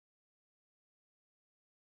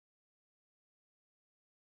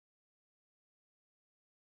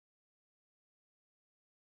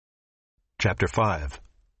Chapter 5.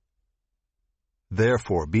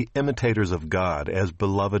 Therefore be imitators of God as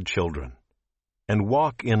beloved children, and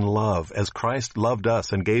walk in love as Christ loved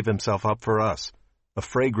us and gave himself up for us, a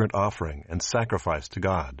fragrant offering and sacrifice to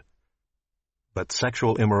God. But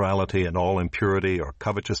sexual immorality and all impurity or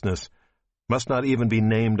covetousness must not even be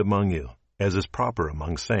named among you, as is proper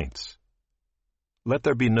among saints. Let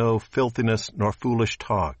there be no filthiness, nor foolish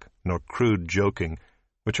talk, nor crude joking,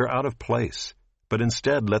 which are out of place, but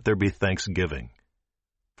instead let there be thanksgiving.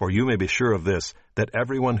 For you may be sure of this, that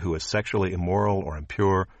everyone who is sexually immoral or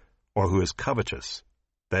impure, or who is covetous,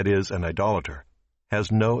 that is, an idolater,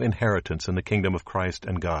 has no inheritance in the kingdom of Christ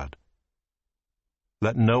and God.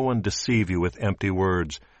 Let no one deceive you with empty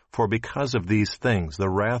words, for because of these things the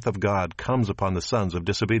wrath of God comes upon the sons of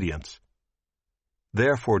disobedience.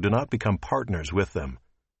 Therefore do not become partners with them,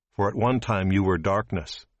 for at one time you were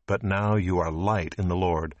darkness, but now you are light in the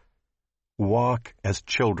Lord. Walk as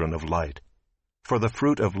children of light, for the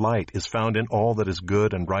fruit of light is found in all that is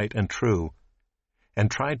good and right and true, and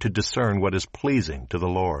try to discern what is pleasing to the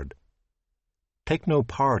Lord. Take no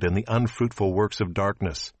part in the unfruitful works of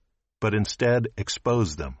darkness, but instead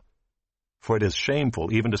expose them. For it is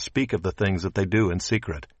shameful even to speak of the things that they do in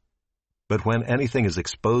secret. But when anything is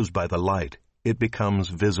exposed by the light, it becomes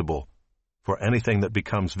visible, for anything that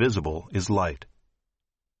becomes visible is light.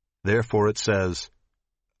 Therefore it says,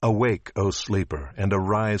 Awake, O sleeper, and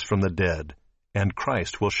arise from the dead, and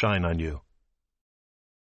Christ will shine on you.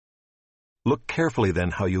 Look carefully then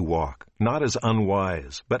how you walk, not as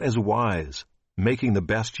unwise, but as wise, making the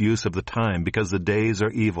best use of the time, because the days are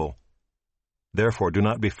evil. Therefore do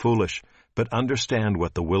not be foolish, but understand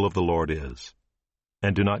what the will of the Lord is.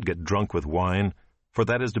 And do not get drunk with wine, for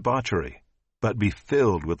that is debauchery, but be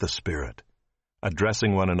filled with the Spirit,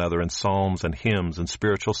 addressing one another in psalms and hymns and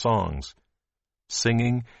spiritual songs,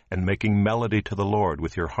 singing and making melody to the Lord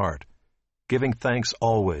with your heart, giving thanks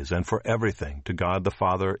always and for everything to God the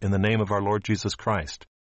Father in the name of our Lord Jesus Christ,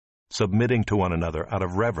 submitting to one another out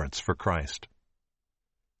of reverence for Christ.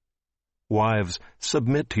 Wives,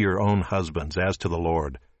 submit to your own husbands as to the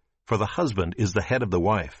Lord, for the husband is the head of the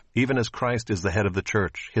wife, even as Christ is the head of the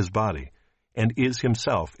church, his body, and is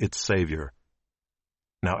himself its Savior.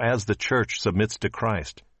 Now as the church submits to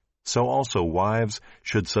Christ, so also wives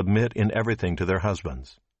should submit in everything to their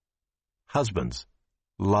husbands. Husbands,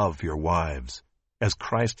 love your wives, as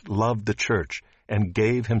Christ loved the church and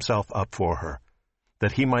gave himself up for her,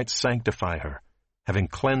 that he might sanctify her, having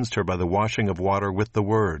cleansed her by the washing of water with the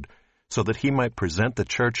word, so that he might present the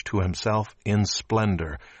church to himself in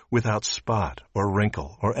splendor, without spot or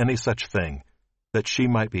wrinkle or any such thing, that she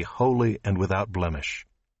might be holy and without blemish.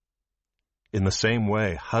 In the same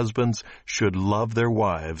way, husbands should love their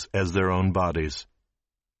wives as their own bodies.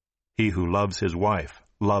 He who loves his wife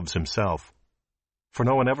loves himself. For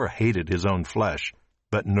no one ever hated his own flesh,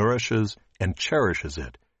 but nourishes and cherishes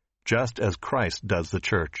it, just as Christ does the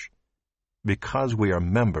church, because we are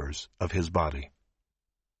members of his body.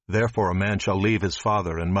 Therefore a man shall leave his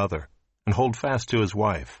father and mother, and hold fast to his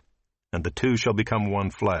wife, and the two shall become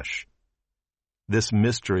one flesh. This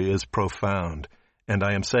mystery is profound, and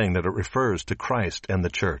I am saying that it refers to Christ and the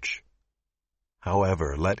church.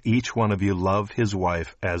 However, let each one of you love his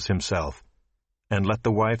wife as himself, and let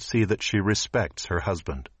the wife see that she respects her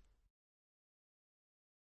husband.